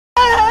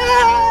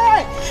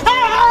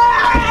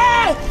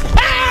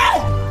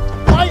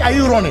are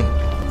you running?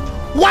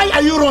 Why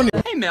are you running?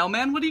 Hey,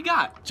 mailman, what do you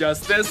got?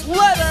 Just this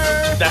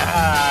letter!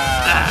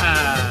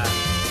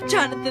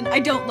 Jonathan, I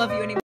don't love you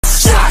anymore.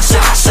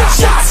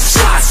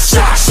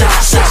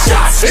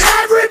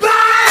 Everybody!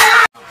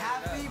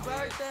 Happy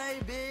birthday,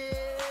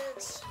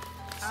 bitch!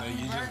 So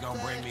you just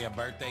gonna bring me a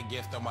birthday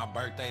gift on my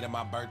birthday to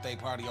my birthday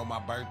party on my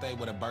birthday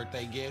with a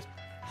birthday gift?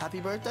 Happy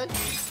birthday?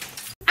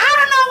 I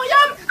don't know what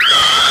y'all...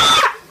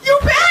 You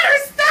better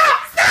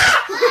stop!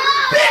 Stop!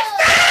 Bitch,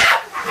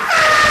 stop!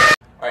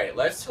 Alright,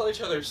 let's tell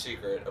each other a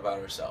secret about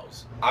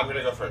ourselves. I'm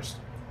gonna go first.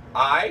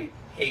 I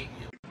hate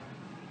you.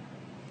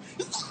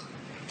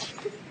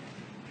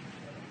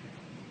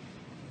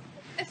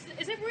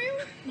 Is it real?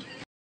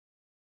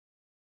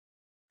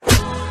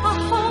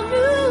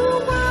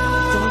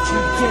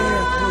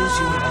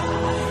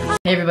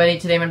 Hey everybody,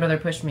 today my brother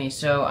pushed me,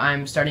 so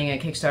I'm starting a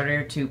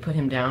Kickstarter to put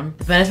him down.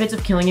 The benefits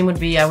of killing him would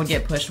be I would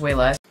get pushed way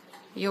less.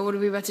 Yo, what are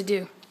we about to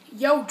do?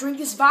 Yo, drink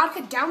this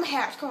vodka down the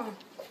hatch, come on.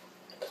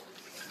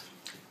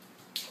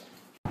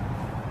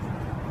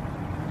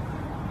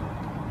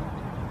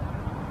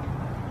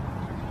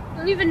 I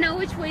don't even know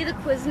which way the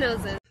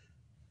Quiznos is.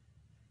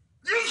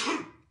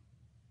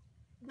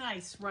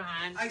 Nice, Ron.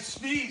 I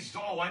sneezed.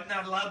 Oh, I'm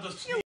not allowed to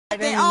sneeze.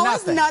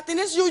 It's nothing.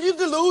 It's you. You're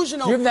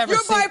delusional. You're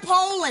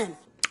bipolar.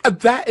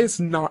 That is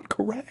not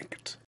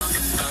correct.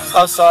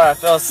 Oh, sorry. I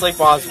fell asleep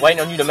while I was waiting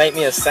on you to make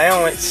me a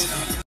sandwich.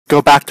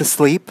 Go back to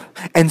sleep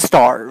and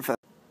starve.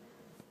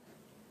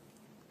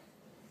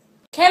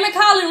 Cam and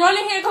Colin, run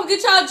in here and come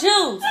get y'all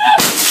juice.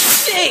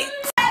 Shit.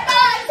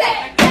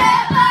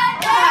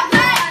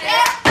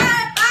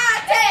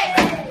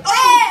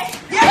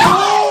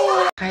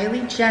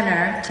 Kylie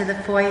Jenner to the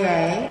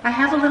foyer. I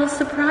have a little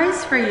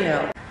surprise for you.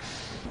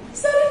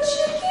 Is that a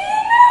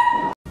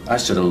chicken? I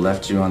should have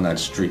left you on that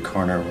street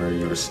corner where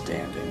you were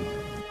standing.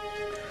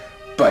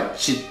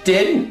 But you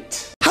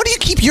didn't. How do you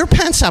keep your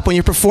pants up when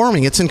you're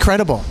performing? It's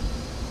incredible.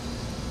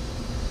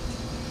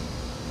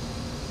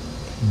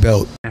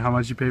 Belt. And how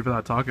much you pay for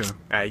that taco?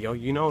 Hey, yo,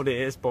 you know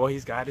this, boy.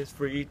 He's got his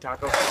free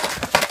taco.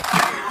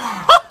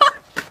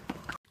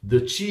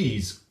 The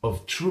cheese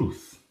of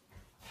truth.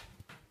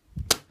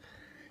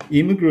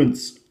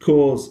 Immigrants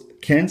cause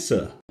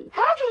cancer.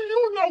 How do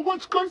you know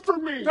what's good for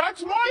me?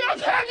 That's my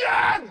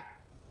opinion!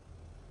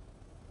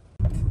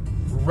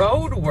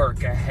 Road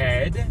work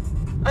ahead?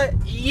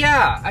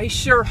 Yeah, I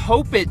sure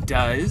hope it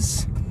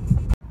does.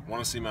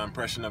 Wanna see my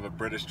impression of a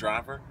British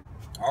driver?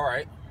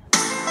 Alright.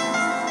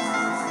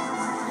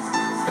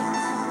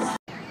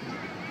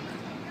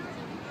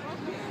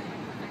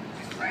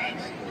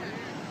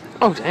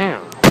 Oh,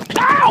 damn.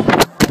 Ow!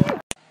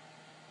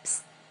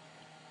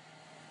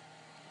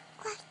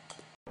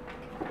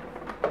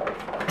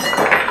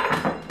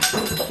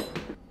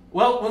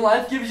 Well, when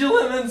life gives you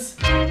lemons.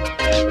 No,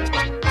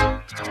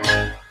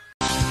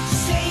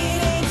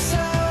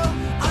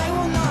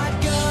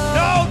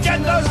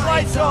 get those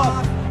lights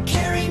off!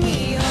 Carry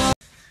me on.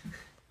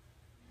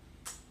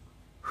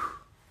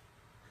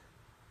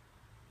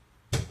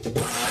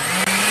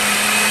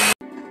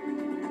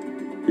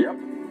 Yep.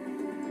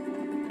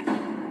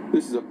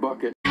 This is a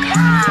bucket.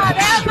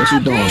 What you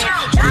doing?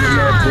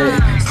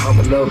 I'm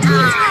a little bit.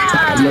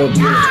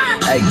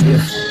 Hey,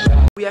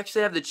 We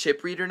actually have the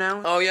chip reader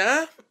now. Oh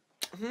yeah?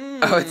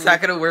 Oh, it's not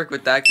gonna work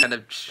with that kind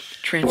of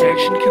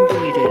Transaction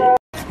completed.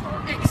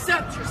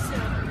 Accept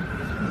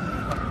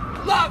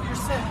yourself. Love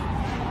yourself.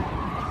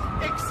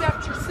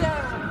 Accept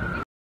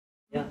yourself.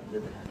 Yeah.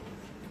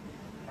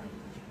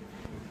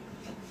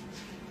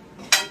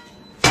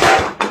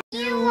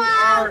 You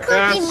are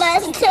Cookie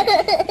Monster.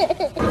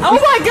 Oh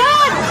my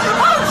god!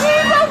 Oh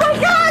jeez! Oh my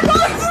god!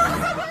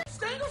 Oh,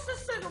 Extinguish the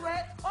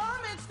cigarette, or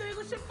I'm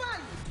extinguishing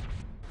fire.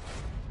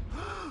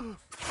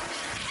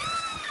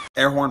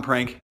 Air horn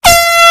prank.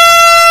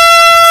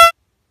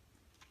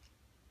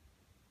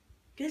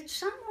 Did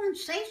someone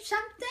say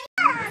something?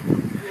 Look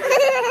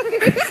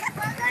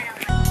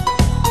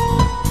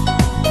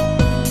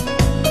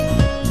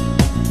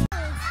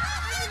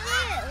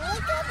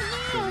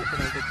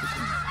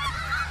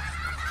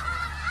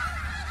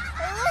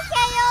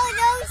at all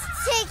those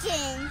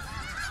chickens.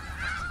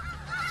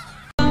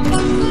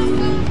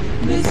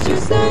 Mr.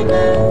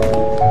 Sandman,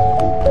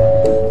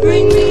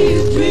 bring me a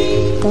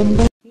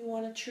dream. You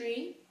want a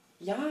tree?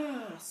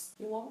 Yes.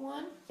 You want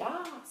one?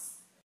 Yes.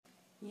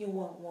 You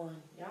want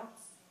one? Yes.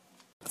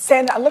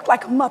 Saying I look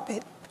like a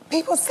Muppet.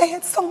 People say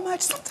it so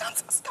much,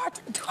 sometimes I start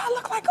to, do I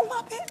look like a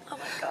Muppet? Oh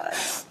my God.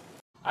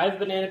 I have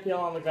banana peel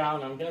on the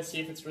ground. I'm gonna see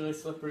if it's really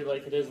slippery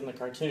like it is in the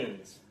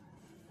cartoons.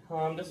 Oh,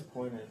 I'm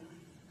disappointed.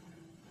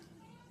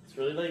 It's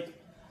really like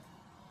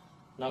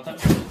not that.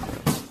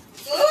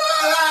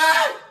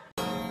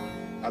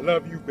 I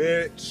love you,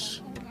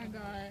 bitch. Oh my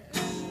God.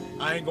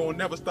 I ain't gonna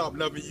never stop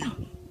loving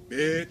you,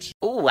 bitch.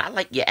 Ooh, I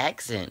like your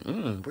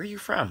accent. Where you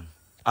from?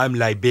 I'm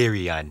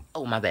Liberian.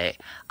 Oh, my bad.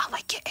 I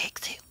like your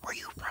accent. Where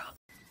you from?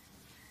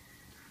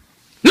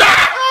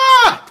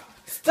 Ah!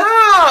 Stop!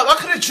 I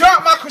could have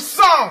dropped my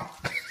croissant.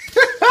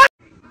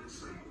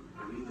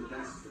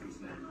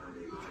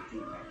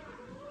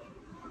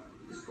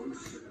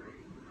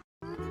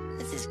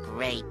 This is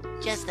great.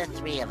 Just the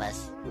three of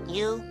us.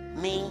 You,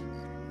 me,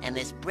 and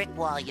this brick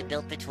wall you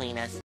built between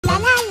us. La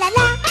la la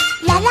la,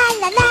 la la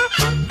la la,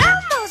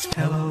 almost.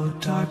 Hello,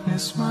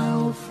 darkness, my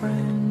old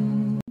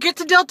friend. Get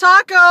to Del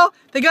Taco.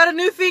 They got a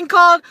new thing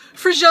called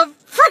free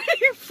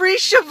shavacadoo.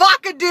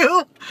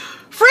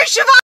 Free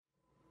shavac.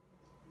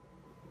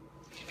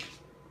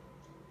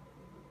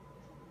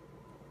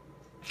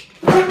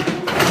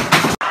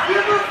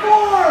 Number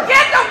 4!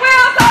 Get the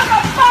wheels on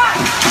the bus!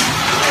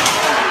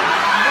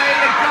 Way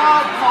to go,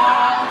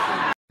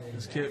 Paul!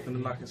 This kid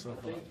finna lock himself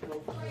up.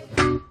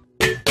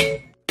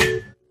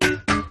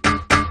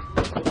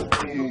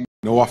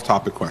 No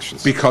off-topic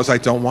questions. Because I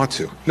don't want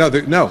to.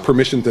 No,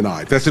 permission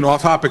denied. That's an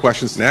off-topic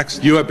questions.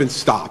 Next, you have been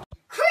stopped.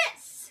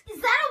 Chris,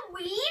 is that a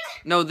weed?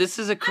 No, this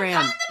is a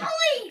crayon. I'm calling the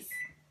police!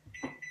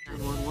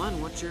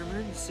 911, what's your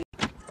emergency?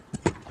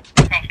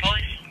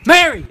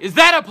 Mary, is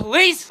that a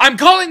police? I'm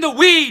calling the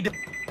weed!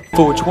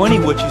 420,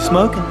 what you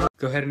smoking?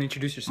 Go ahead and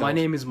introduce yourself. My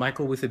name is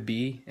Michael with a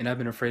B, and I've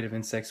been afraid of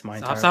insects my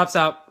entire life.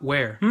 Stop.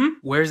 Where?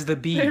 Where's the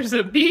bee? There's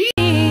a bee?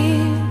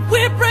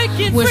 We're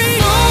breaking free.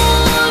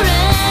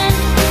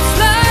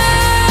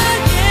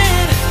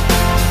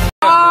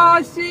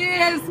 Oh, she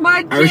is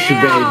my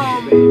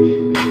jam!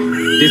 Baby.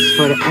 This is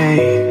for the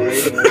A.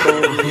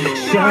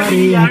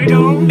 Shawty, I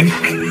don't.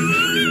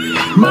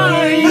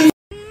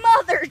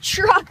 Mother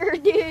trucker,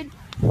 dude.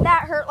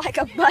 That hurt like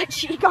a butt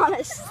cheek on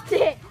a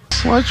stick.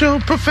 Watch your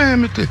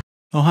profanity.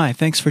 Oh, hi.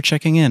 Thanks for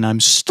checking in. I'm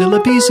still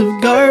a piece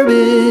of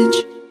garbage.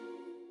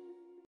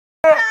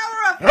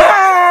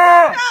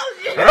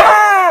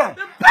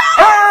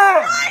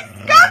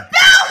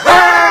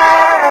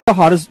 The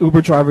hottest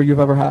Uber driver you've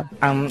ever had?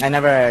 I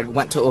never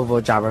went to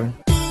Uber driver.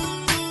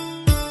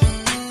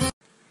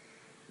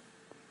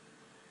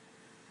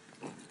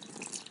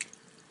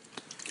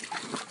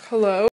 Hello?